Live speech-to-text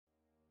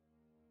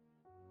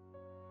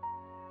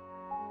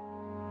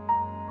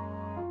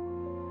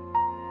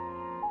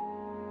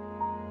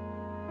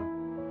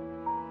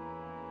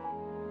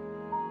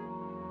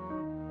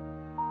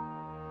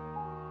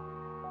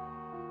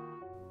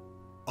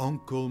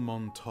Uncle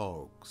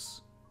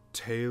Montague's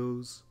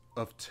Tales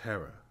of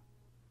Terror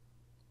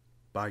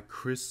by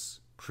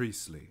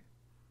Précis.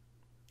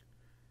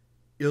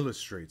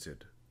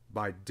 Illustrated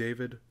by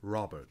David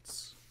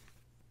Roberts.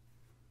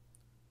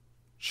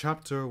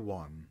 Chapter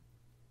 1.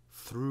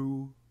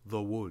 Through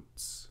the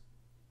Woods.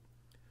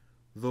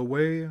 The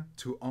way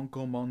to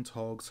Uncle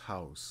Montague's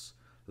house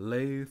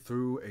lay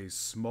through a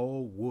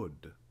small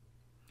wood.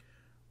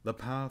 The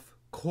path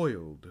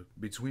coiled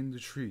between the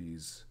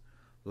trees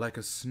like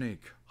a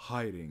snake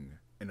hiding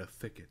in a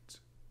thicket.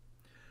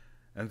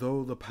 And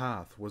though the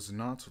path was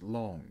not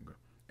long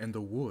and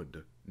the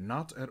wood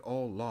not at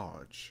all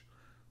large,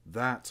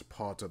 that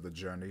part of the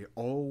journey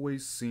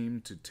always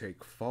seemed to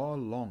take far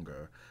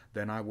longer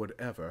than I would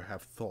ever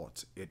have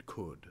thought it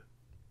could.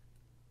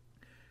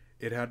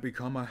 It had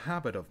become a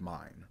habit of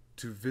mine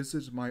to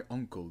visit my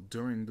uncle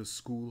during the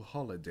school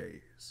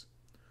holidays.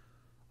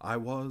 I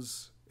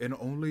was an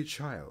only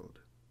child,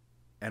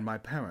 and my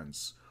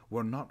parents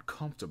were not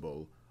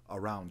comfortable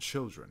around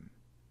children.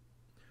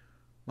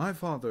 My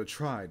father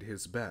tried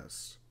his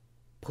best,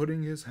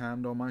 putting his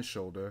hand on my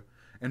shoulder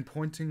and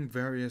pointing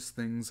various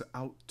things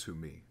out to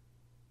me.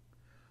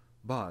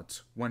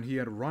 But when he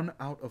had run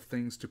out of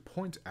things to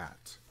point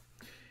at,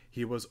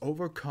 he was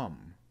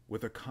overcome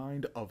with a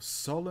kind of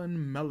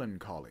sullen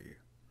melancholy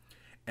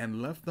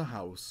and left the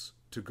house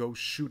to go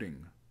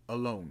shooting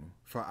alone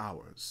for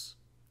hours.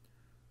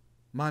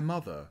 My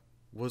mother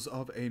was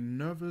of a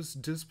nervous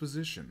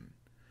disposition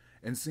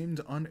and seemed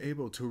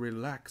unable to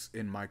relax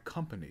in my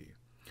company,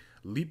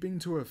 leaping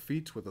to her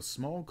feet with a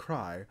small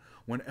cry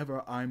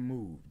whenever I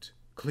moved,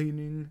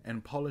 cleaning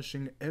and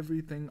polishing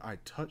everything I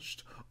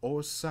touched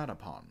or sat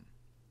upon.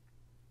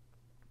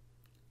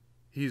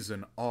 "He's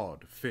an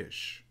odd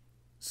fish,"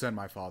 said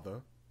my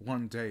father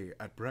one day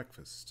at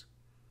breakfast.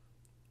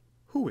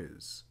 "Who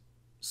is?"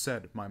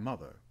 said my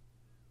mother.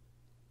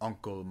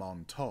 "Uncle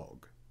Montague,"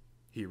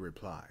 he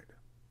replied.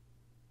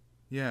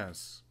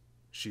 "Yes,"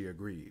 she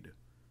agreed.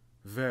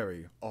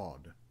 "Very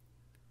odd.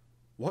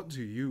 What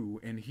do you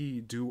and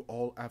he do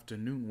all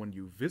afternoon when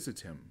you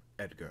visit him,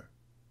 Edgar?"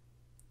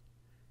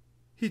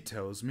 "He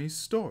tells me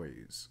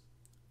stories,"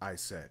 I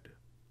said.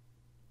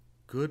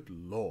 "Good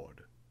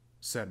Lord,"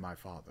 said my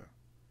father.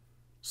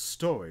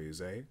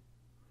 "Stories, eh?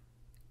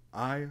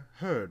 I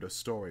heard a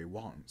story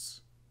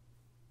once."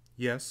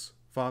 "Yes,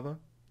 father?"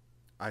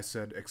 I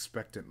said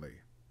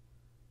expectantly.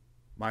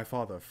 My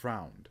father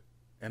frowned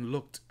and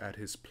looked at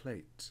his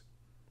plate.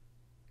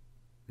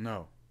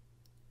 "No,"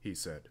 he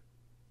said.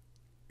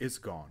 "It's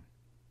gone."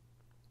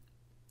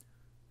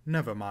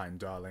 "Never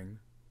mind, darling,"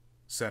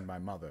 said my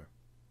mother.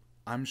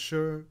 "I'm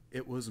sure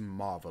it was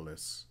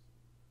marvelous."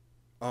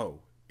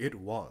 "Oh, it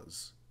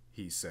was,"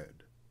 he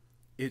said.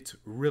 "It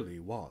really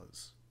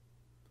was."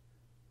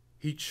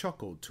 He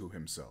chuckled to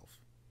himself.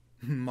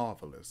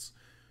 "Marvelous,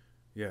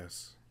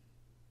 yes."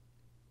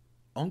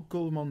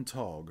 Uncle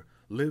Montague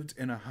lived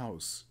in a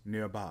house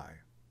nearby.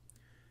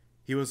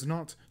 He was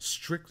not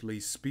strictly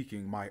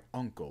speaking my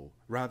uncle,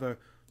 rather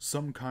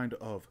some kind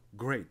of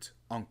great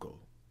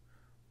uncle.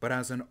 But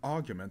as an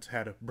argument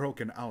had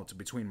broken out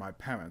between my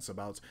parents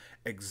about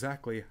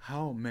exactly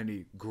how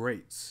many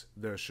greats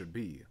there should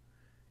be,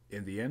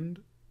 in the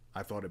end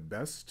I thought it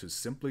best to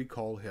simply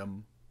call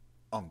him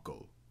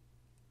Uncle.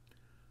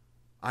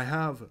 I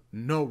have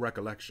no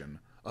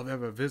recollection of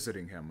ever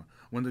visiting him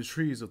when the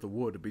trees of the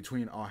wood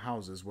between our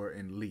houses were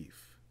in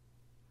leaf.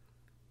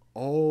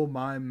 All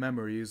my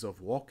memories of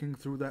walking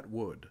through that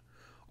wood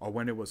are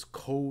when it was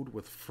cold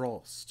with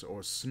frost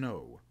or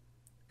snow,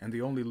 and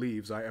the only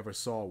leaves I ever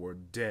saw were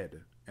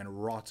dead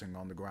and rotting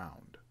on the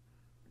ground.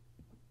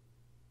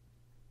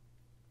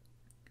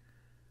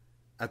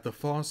 At the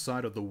far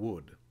side of the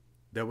wood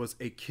there was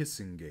a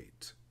kissing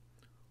gate,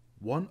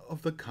 one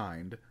of the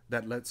kind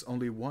that lets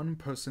only one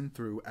person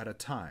through at a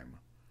time,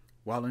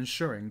 while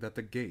ensuring that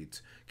the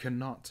gate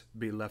cannot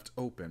be left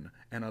open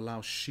and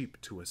allow sheep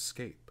to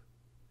escape.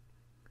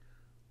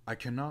 I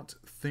cannot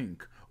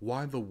think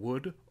why the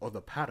wood or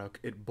the paddock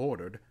it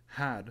bordered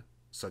had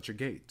such a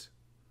gate,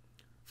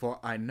 for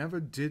I never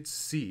did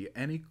see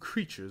any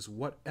creatures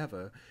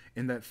whatever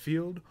in that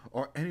field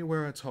or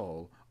anywhere at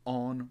all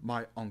on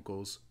my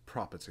uncle's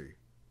property.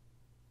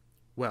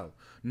 Well,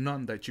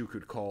 none that you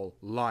could call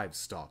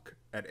livestock,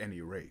 at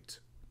any rate.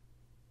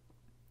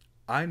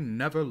 I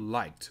never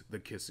liked the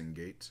kissing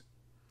gate.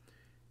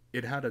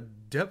 It had a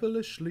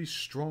devilishly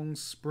strong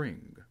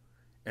spring,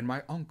 and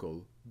my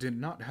uncle did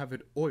not have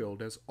it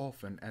oiled as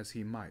often as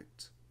he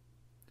might.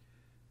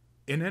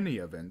 In any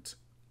event,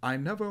 I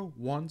never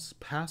once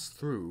passed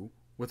through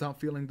without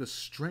feeling the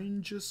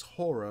strangest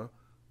horror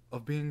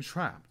of being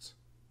trapped.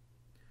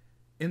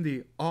 In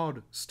the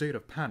odd state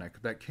of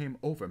panic that came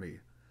over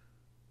me,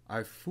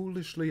 I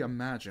foolishly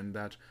imagined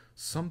that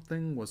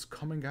something was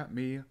coming at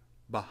me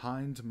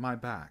behind my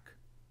back.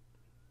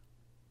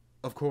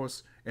 Of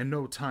course, in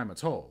no time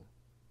at all,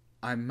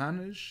 I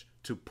managed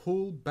to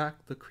pull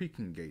back the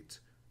creaking gate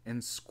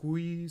and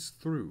squeeze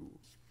through,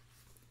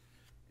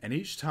 and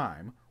each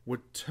time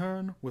would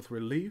turn with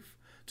relief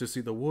to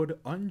see the wood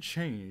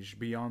unchanged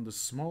beyond the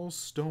small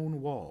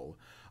stone wall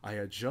I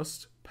had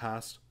just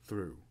passed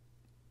through.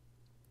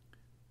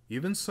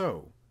 Even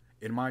so,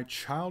 in my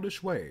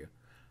childish way,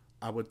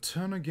 I would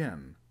turn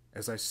again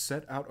as I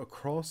set out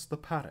across the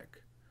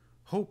paddock,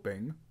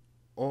 hoping,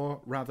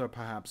 or rather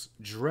perhaps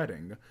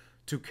dreading,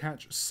 to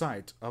catch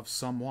sight of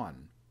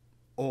someone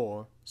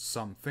or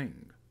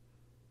something.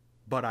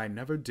 But I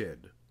never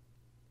did.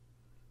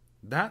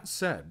 That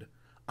said,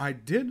 I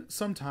did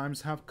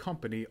sometimes have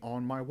company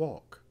on my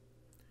walk.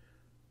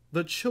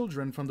 The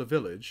children from the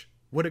village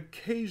would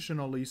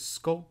occasionally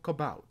skulk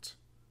about.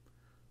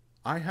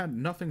 I had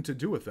nothing to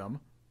do with them,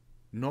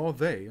 nor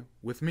they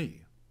with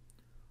me.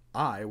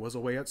 I was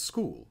away at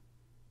school.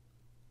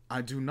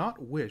 I do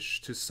not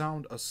wish to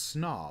sound a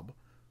snob,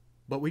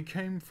 but we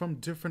came from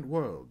different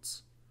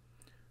worlds.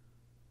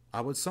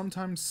 I would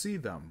sometimes see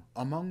them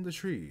among the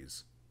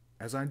trees,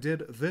 as I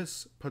did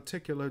this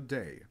particular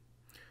day.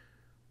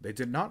 They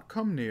did not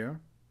come near,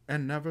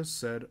 and never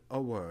said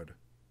a word.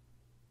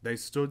 They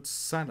stood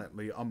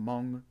silently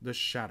among the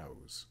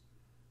shadows.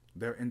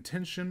 Their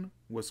intention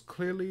was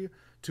clearly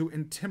to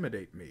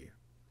intimidate me,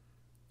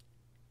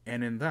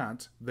 and in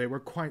that they were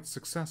quite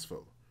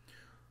successful.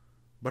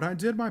 But I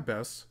did my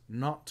best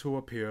not to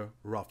appear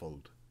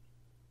ruffled.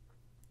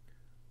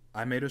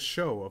 I made a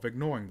show of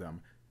ignoring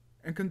them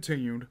and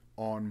continued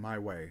on my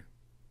way.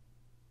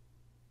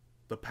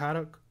 The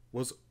paddock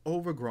was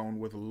overgrown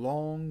with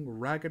long,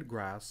 ragged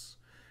grass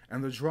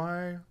and the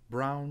dry,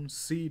 brown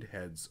seed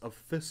heads of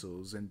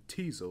thistles and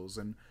teasels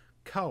and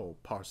cow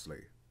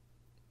parsley.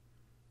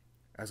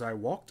 As I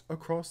walked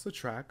across the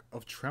track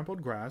of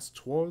trampled grass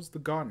towards the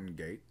garden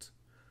gate,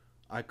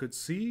 I could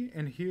see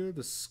and hear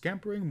the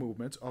scampering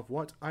movement of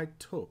what I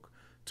took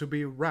to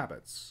be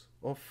rabbits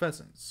or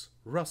pheasants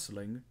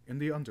rustling in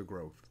the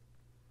undergrowth.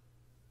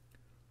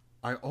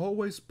 I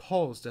always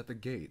paused at the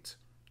gate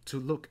to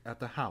look at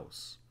the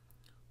house,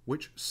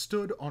 which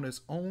stood on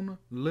its own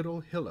little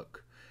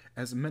hillock,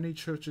 as many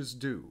churches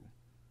do,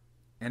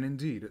 and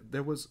indeed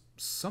there was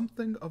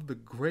something of the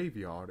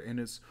graveyard in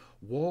its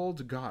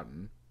walled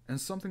garden, and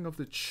something of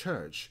the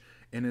church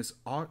in its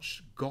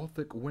arched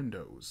Gothic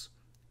windows,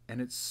 and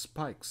its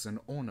spikes and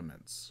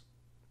ornaments.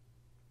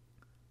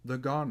 The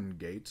garden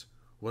gate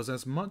was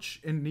as much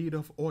in need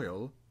of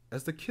oil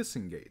as the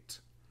kissing gate,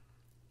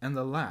 and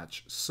the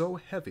latch so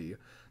heavy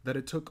that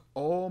it took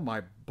all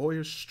my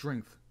boyish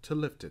strength to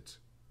lift it.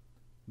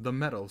 The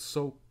metal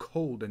so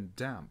cold and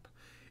damp,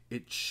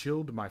 it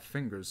chilled my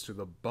fingers to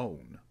the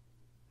bone.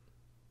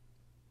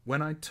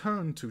 When I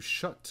turned to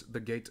shut the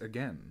gate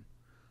again,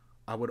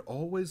 I would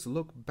always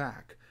look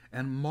back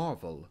and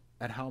marvel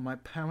at how my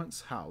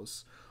parents'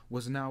 house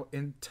was now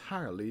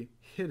entirely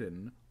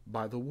hidden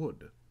by the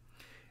wood,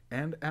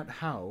 and at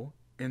how,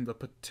 in the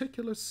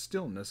particular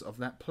stillness of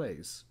that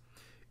place,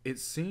 it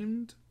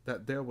seemed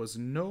that there was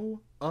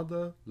no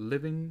other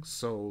living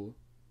soul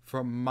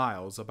for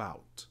miles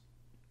about.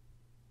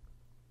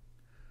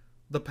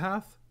 The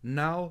path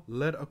now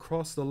led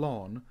across the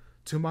lawn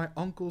to my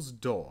uncle's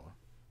door,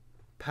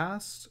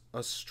 past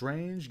a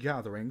strange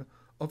gathering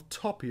of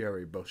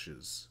topiary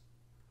bushes.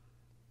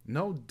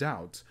 No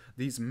doubt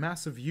these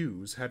massive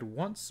yews had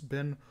once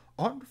been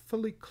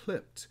artfully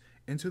clipped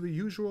into the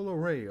usual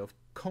array of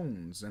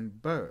cones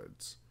and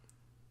birds,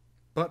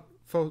 but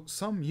for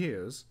some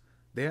years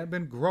they had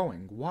been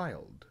growing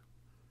wild.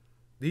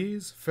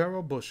 These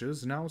feral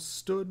bushes now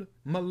stood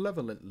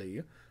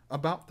malevolently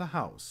about the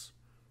house,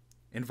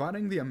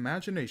 inviting the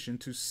imagination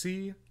to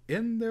see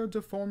in their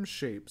deformed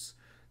shapes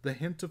the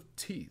hint of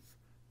teeth,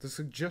 the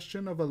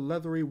suggestion of a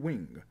leathery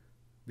wing,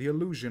 the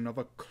illusion of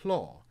a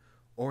claw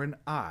or an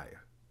eye.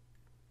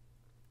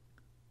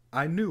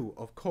 I knew,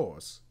 of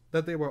course,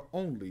 that they were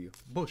only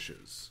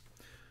bushes,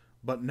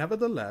 but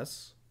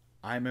nevertheless,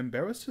 I am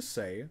embarrassed to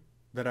say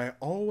that I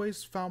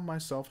always found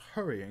myself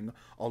hurrying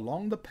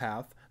along the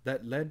path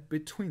that led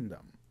between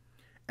them,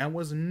 and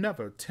was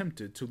never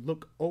tempted to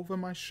look over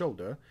my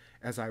shoulder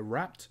as I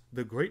rapped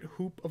the great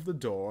hoop of the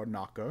door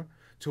knocker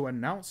to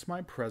announce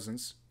my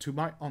presence to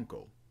my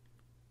uncle,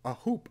 a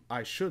hoop,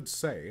 I should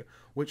say,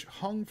 which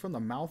hung from the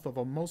mouth of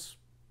a most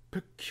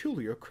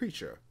peculiar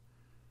creature.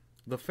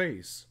 The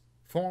face,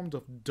 formed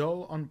of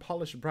dull,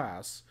 unpolished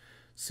brass,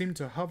 seemed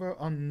to hover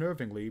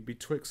unnervingly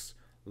betwixt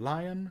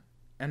lion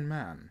and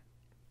man.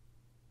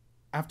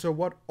 After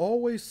what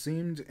always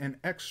seemed an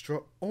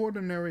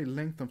extraordinary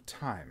length of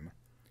time,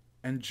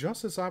 and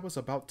just as I was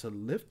about to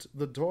lift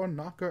the door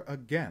knocker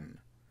again,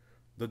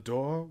 the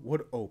door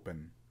would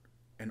open,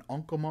 and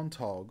Uncle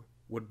Montague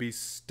would be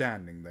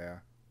standing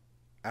there,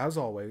 as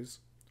always,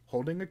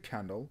 holding a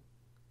candle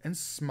and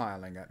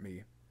smiling at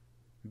me,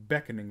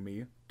 beckoning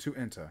me to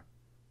enter.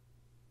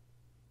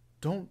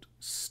 "Don't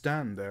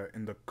stand there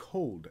in the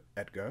cold,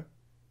 Edgar,"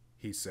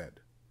 he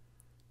said.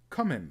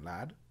 "Come in,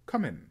 lad,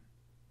 come in."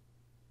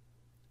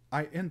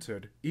 I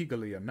entered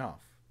eagerly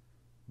enough,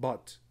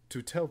 but,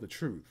 to tell the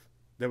truth,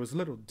 there was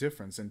little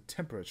difference in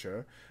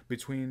temperature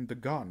between the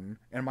garden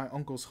and my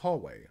uncle's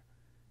hallway,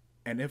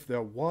 and if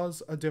there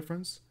was a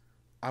difference,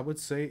 I would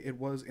say it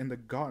was in the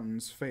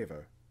garden's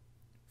favor,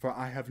 for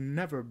I have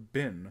never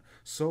been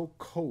so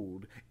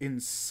cold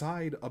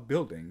inside a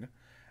building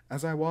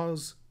as I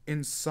was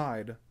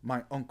inside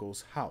my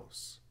uncle's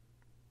house.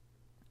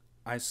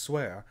 I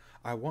swear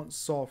I once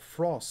saw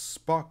frost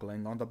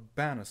sparkling on the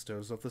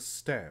banisters of the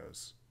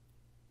stairs.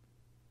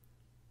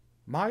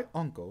 My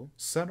uncle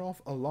set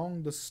off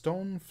along the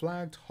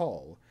stone-flagged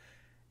hall,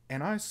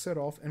 and I set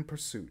off in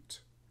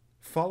pursuit,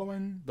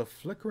 following the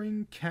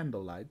flickering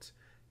candlelight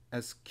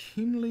as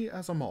keenly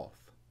as a moth.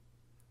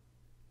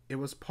 It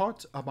was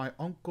part of my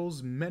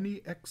uncle's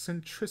many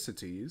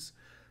eccentricities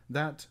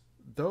that,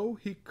 though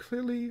he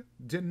clearly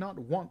did not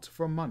want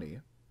for money,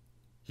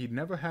 he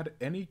never had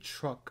any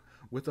truck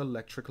with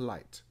electric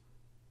light,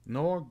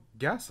 nor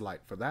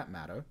gaslight for that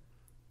matter,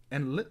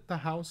 and lit the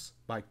house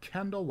by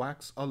candle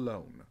wax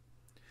alone,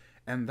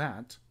 and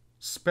that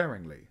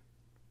sparingly.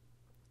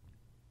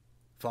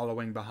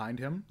 Following behind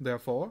him,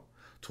 therefore,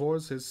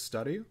 towards his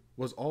study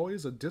was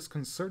always a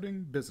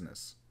disconcerting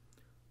business,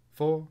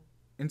 for,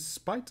 in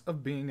spite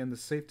of being in the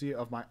safety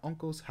of my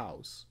uncle's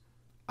house,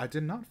 I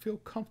did not feel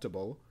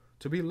comfortable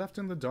to be left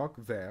in the dark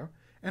there,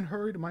 and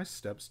hurried my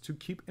steps to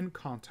keep in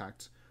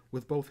contact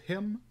with both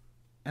him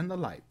and the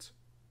light.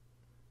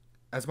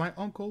 As my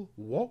uncle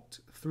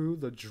walked through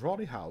the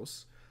draughty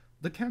house,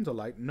 the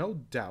candlelight no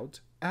doubt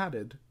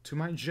added to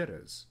my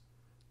jitters.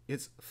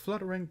 Its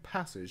fluttering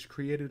passage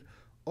created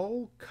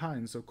all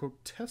kinds of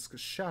grotesque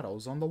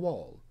shadows on the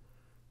wall,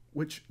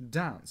 which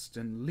danced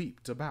and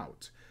leaped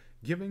about,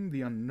 giving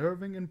the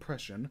unnerving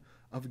impression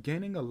of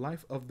gaining a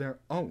life of their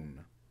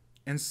own,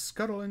 and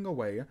scuttling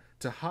away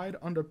to hide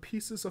under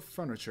pieces of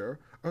furniture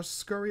or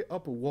scurry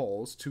up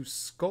walls to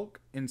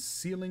skulk in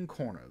ceiling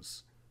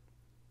corners.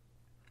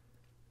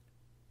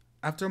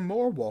 After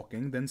more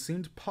walking than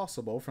seemed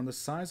possible from the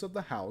size of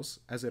the house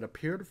as it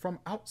appeared from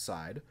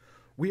outside,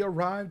 we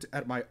arrived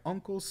at my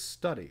uncle's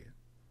study,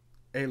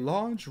 a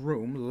large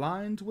room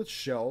lined with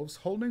shelves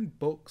holding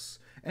books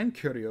and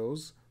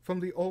curios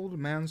from the old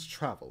man's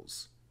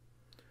travels.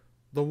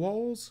 The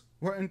walls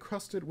were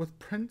encrusted with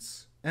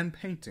prints and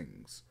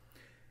paintings,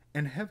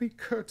 and heavy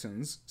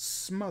curtains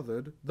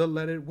smothered the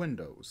leaded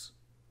windows.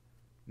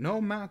 No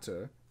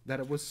matter that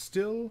it was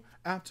still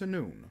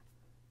afternoon,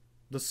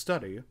 the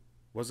study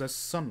was as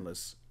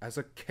sunless as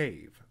a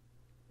cave.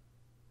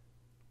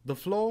 The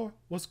floor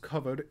was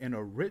covered in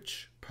a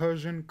rich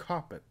Persian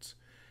carpet,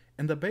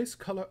 and the base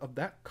color of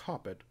that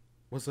carpet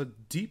was a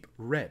deep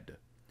red,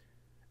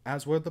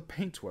 as were the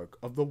paintwork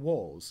of the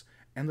walls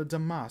and the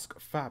damask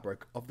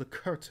fabric of the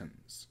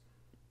curtains.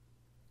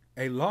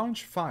 A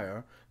large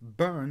fire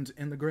burned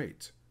in the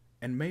grate,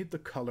 and made the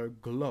color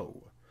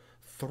glow,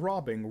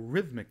 throbbing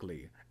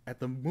rhythmically at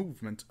the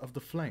movement of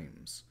the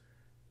flames,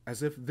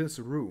 as if this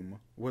room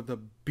were the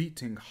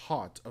beating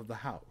heart of the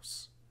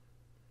house.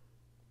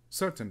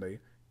 Certainly,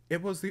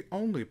 it was the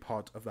only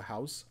part of the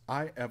house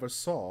I ever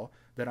saw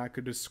that I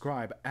could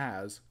describe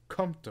as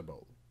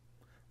comfortable,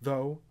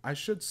 though I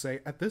should say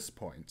at this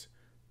point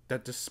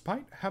that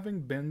despite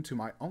having been to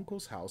my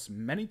uncle's house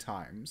many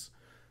times,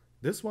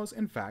 this was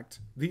in fact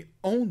the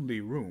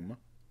only room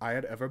I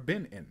had ever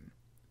been in,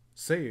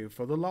 save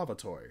for the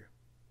lavatory.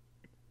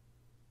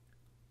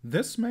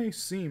 This may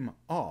seem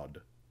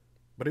odd,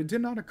 but it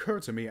did not occur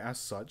to me as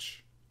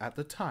such at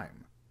the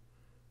time.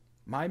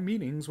 My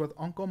meetings with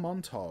Uncle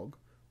Montague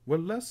were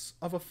less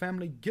of a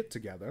family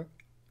get-together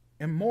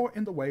and more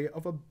in the way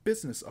of a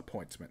business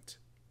appointment.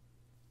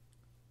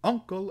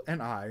 Uncle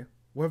and I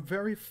were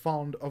very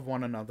fond of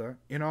one another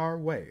in our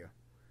way,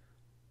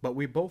 but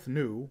we both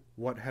knew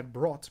what had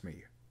brought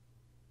me.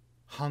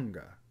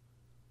 Hunger.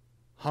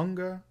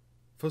 Hunger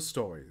for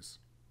stories.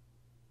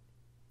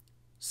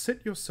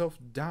 "Sit yourself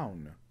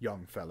down,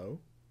 young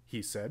fellow,"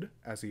 he said,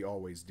 as he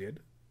always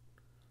did.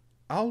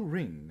 "I'll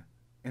ring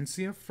and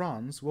see if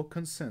Franz will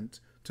consent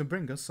to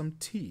bring us some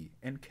tea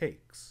and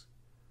cakes."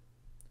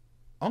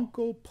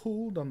 Uncle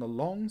pulled on the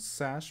long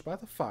sash by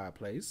the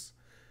fireplace,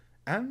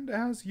 and,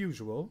 as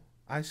usual,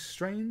 I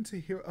strained to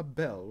hear a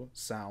bell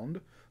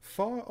sound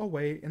far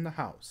away in the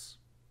house.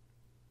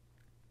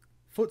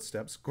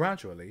 Footsteps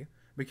gradually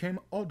became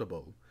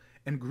audible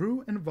and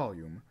grew in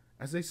volume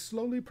as they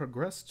slowly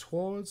progressed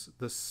towards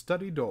the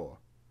study door.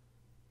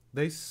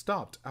 They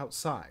stopped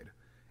outside,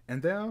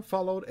 and there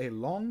followed a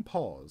long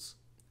pause,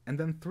 and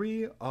then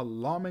 3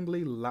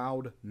 alarmingly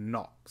loud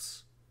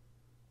knocks.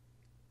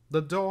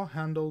 The door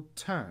handle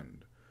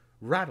turned,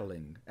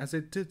 rattling as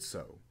it did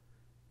so,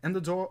 and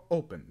the door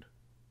opened.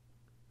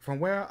 From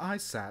where I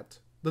sat,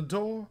 the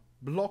door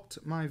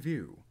blocked my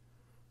view,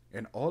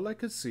 and all I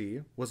could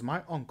see was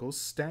my uncle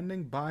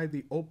standing by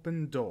the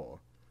open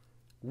door,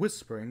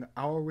 whispering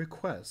our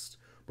request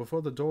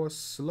before the door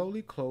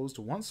slowly closed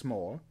once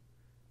more,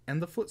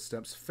 and the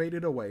footsteps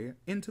faded away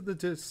into the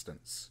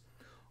distance,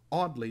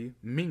 oddly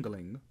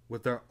mingling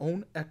with their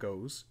own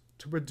echoes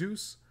to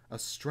produce a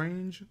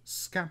strange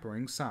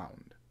scampering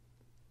sound.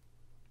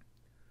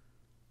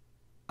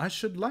 I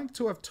should like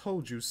to have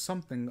told you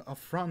something of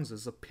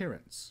Franz's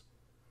appearance,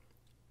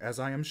 as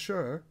I am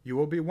sure you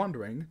will be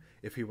wondering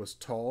if he was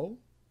tall,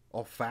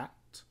 or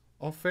fat,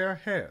 or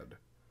fair-haired.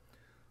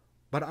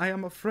 but I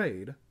am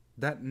afraid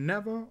that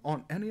never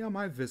on any of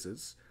my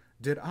visits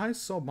did I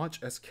so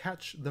much as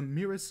catch the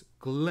merest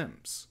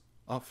glimpse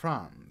of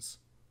Franz.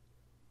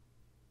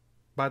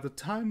 By the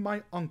time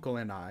my uncle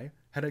and I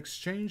had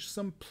exchanged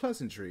some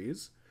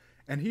pleasantries,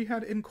 and he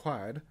had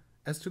inquired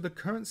as to the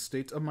current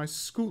state of my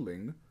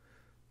schooling,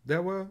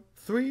 there were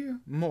 3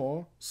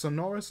 more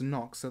sonorous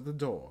knocks at the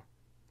door,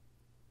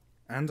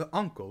 and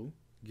Uncle,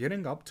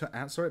 getting up to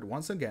answer it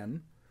once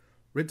again,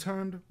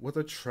 returned with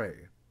a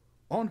tray,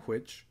 on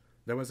which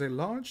there was a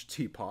large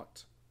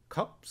teapot,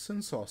 cups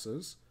and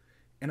saucers,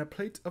 and a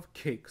plate of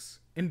cakes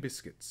and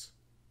biscuits.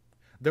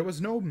 There was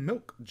no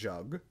milk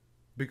jug,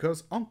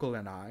 because Uncle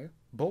and I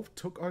both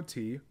took our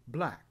tea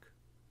black.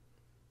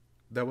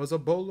 There was a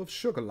bowl of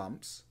sugar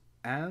lumps,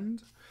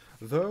 and,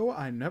 though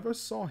I never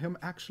saw him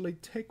actually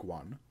take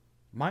one,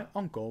 my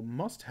uncle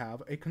must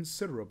have a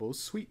considerable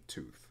sweet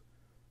tooth,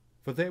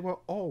 for they were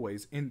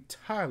always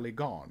entirely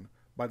gone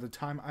by the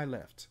time I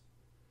left,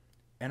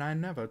 and I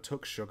never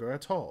took sugar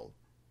at all,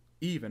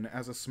 even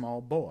as a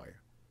small boy.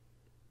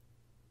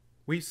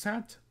 We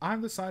sat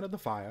either side of the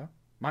fire,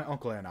 my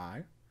uncle and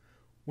I,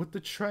 with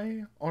the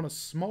tray on a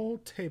small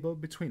table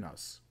between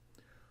us,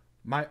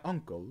 my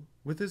uncle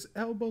with his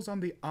elbows on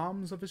the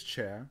arms of his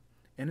chair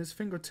and his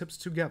fingertips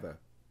together.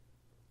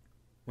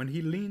 When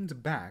he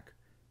leaned back,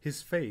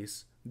 his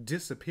face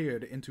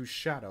disappeared into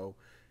shadow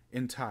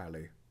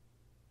entirely.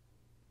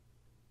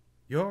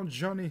 "Your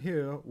journey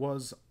here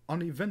was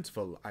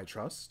uneventful, I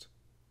trust?"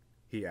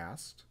 he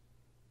asked.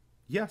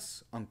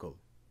 "Yes, uncle,"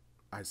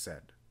 I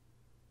said.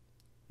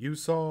 "You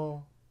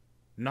saw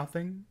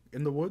nothing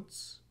in the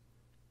woods?"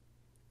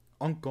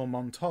 Uncle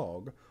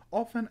Montague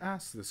often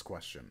asked this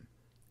question,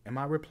 and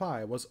my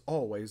reply was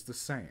always the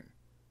same.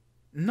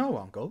 "No,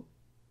 uncle,"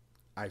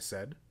 I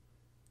said,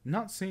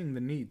 not seeing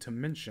the need to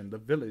mention the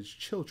village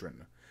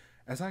children,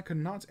 as I could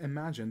not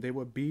imagine they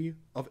would be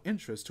of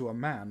interest to a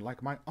man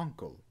like my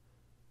uncle.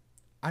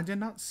 "I did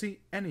not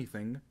see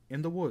anything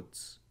in the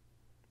woods."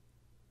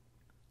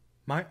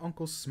 My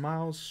uncle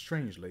smiled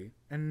strangely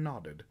and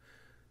nodded,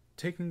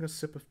 taking a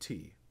sip of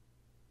tea.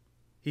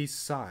 He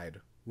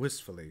sighed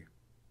wistfully.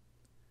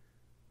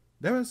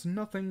 "There is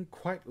nothing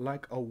quite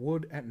like a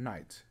wood at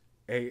night,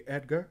 eh,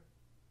 Edgar?"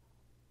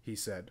 he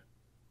said.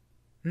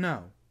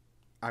 "No,"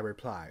 I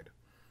replied,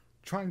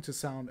 trying to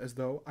sound as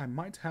though I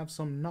might have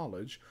some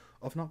knowledge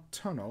of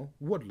nocturnal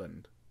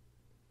woodland.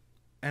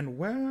 "And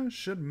where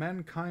should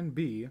mankind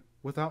be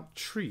without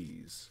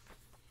trees?"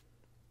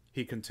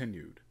 he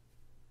continued.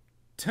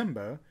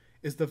 "Timber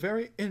is the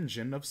very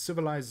engine of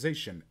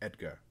civilization,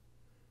 Edgar.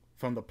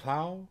 From the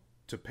plow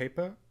to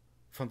paper,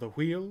 from the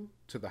wheel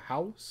to the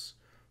house,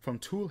 from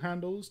tool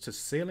handles to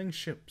sailing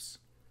ships.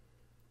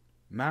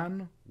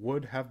 Man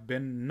would have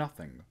been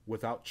nothing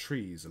without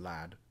trees,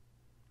 lad."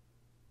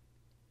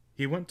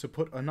 He went to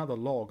put another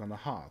log on the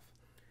hearth,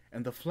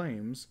 and the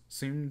flames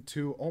seemed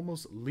to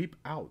almost leap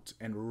out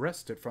and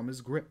wrest it from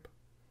his grip.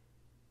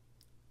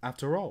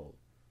 After all,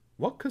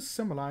 what could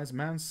symbolize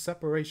man's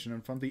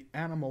separation from the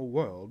animal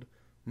world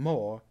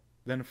more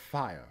than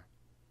fire?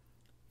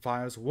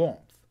 Fire's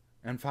warmth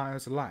and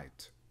fire's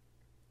light.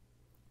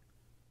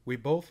 We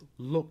both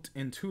looked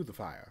into the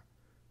fire,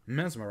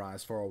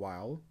 mesmerized for a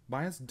while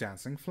by its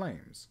dancing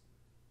flames.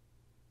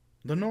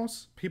 The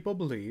Norse people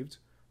believed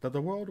that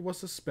the world was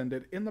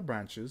suspended in the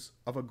branches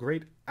of a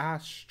great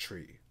ash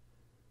tree.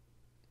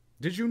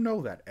 Did you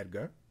know that,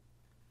 Edgar?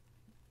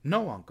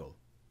 "No, uncle."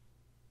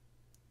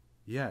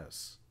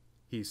 "Yes,"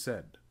 he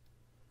said.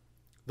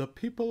 "The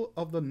people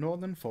of the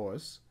northern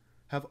forests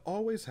have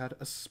always had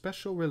a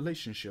special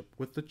relationship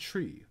with the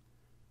tree.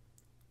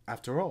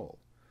 After all,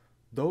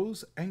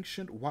 those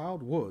ancient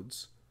wild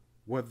woods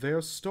were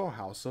their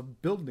storehouse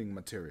of building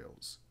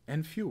materials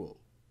and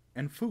fuel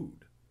and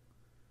food.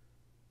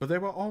 But they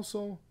were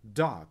also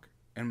dark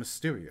and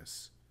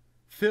mysterious,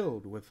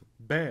 filled with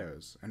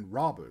bears and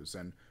robbers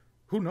and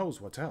who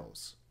knows what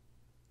else."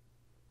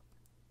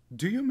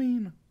 "Do you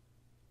mean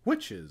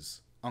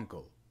witches,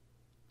 uncle?"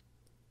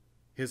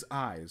 His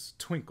eyes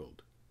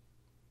twinkled.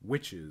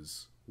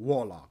 "Witches,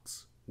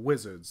 warlocks,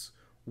 wizards,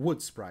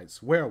 wood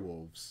sprites,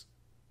 werewolves."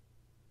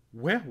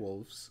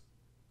 "Werewolves?"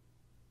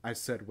 I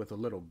said with a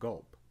little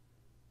gulp.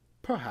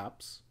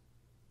 "Perhaps."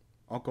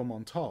 Uncle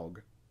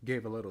Montague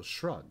gave a little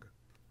shrug.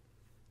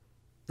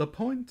 "The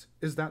point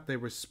is that they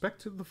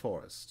respected the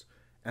forest,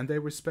 and they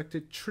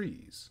respected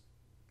trees,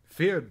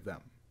 feared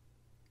them,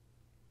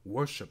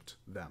 worshipped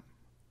them."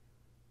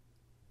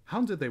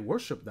 "How did they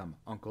worship them,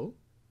 uncle?"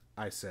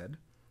 I said,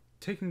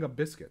 taking a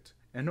biscuit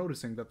and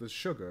noticing that the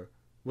sugar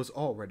was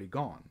already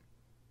gone.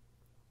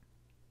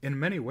 "In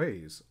many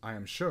ways, I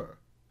am sure,"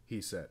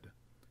 he said.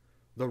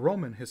 "The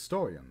Roman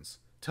historians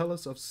tell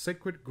us of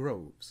sacred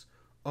groves,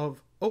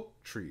 of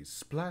oak trees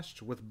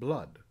splashed with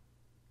blood."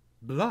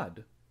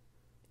 "Blood?"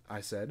 I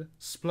said,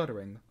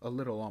 spluttering a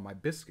little on my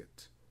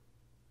biscuit.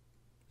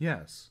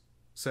 "Yes,"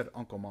 said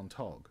Uncle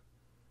Montague.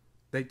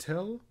 "They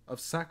tell of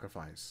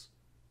sacrifice,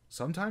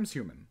 sometimes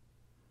human.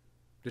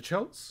 The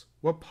Celts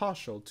were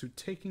partial to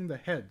taking the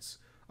heads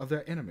of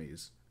their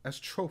enemies as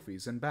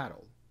trophies in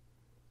battle.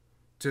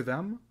 To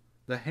them,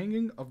 the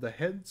hanging of the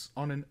heads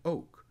on an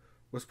oak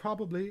was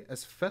probably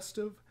as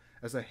festive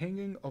as the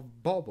hanging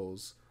of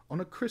baubles on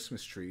a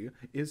Christmas tree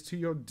is to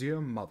your dear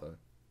mother.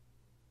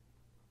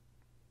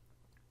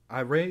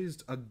 I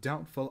raised a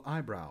doubtful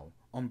eyebrow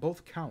on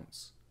both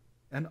counts,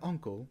 and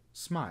Uncle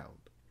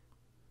smiled.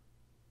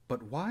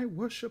 "But why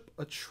worship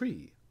a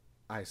tree?"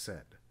 I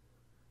said.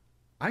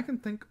 "I can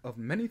think of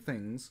many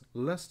things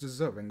less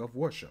deserving of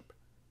worship,"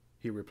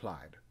 he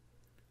replied.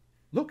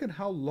 "Look at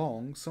how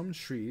long some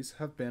trees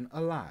have been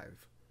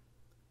alive.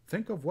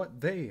 Think of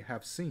what they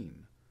have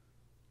seen.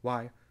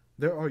 Why,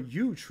 there are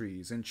yew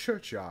trees in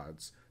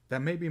churchyards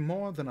that may be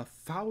more than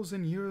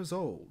 1,000 years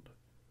old,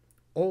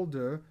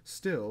 older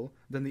still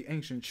than the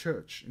ancient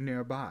church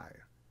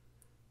nearby.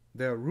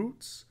 Their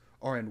roots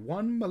are in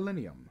one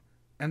millennium,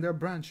 and their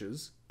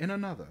branches in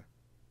another.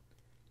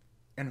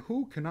 And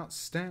who cannot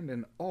stand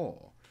in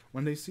awe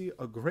when they see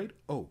a great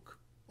oak,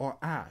 or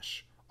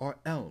ash, or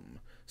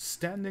elm,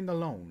 standing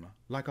alone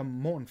like a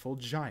mournful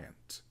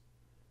giant?"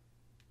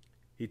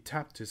 He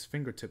tapped his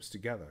fingertips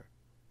together,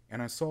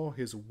 and I saw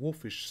his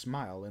wolfish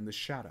smile in the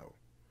shadow.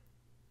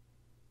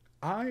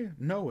 "I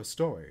know a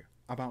story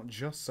about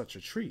just such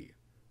a tree,"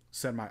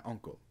 said my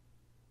uncle.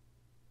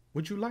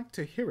 "Would you like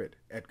to hear it,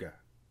 Edgar?"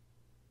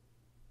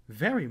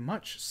 "Very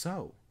much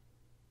so."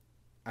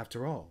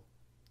 After all,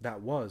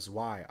 that was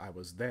why I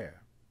was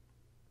there.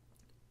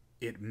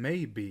 "It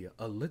may be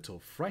a little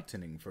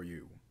frightening for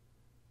you."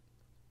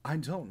 "I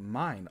don't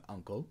mind,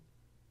 Uncle,"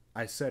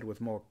 I said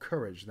with more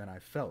courage than I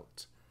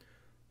felt,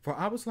 for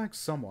I was like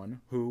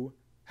someone who,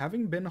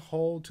 having been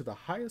hauled to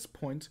the highest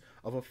point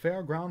of a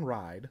fairground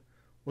ride,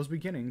 was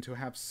beginning to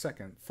have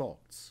second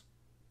thoughts.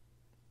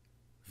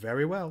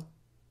 "Very well,"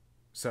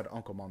 said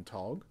Uncle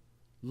Montague,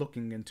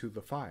 looking into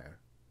the fire.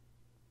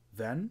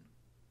 "Then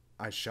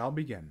I shall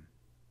begin."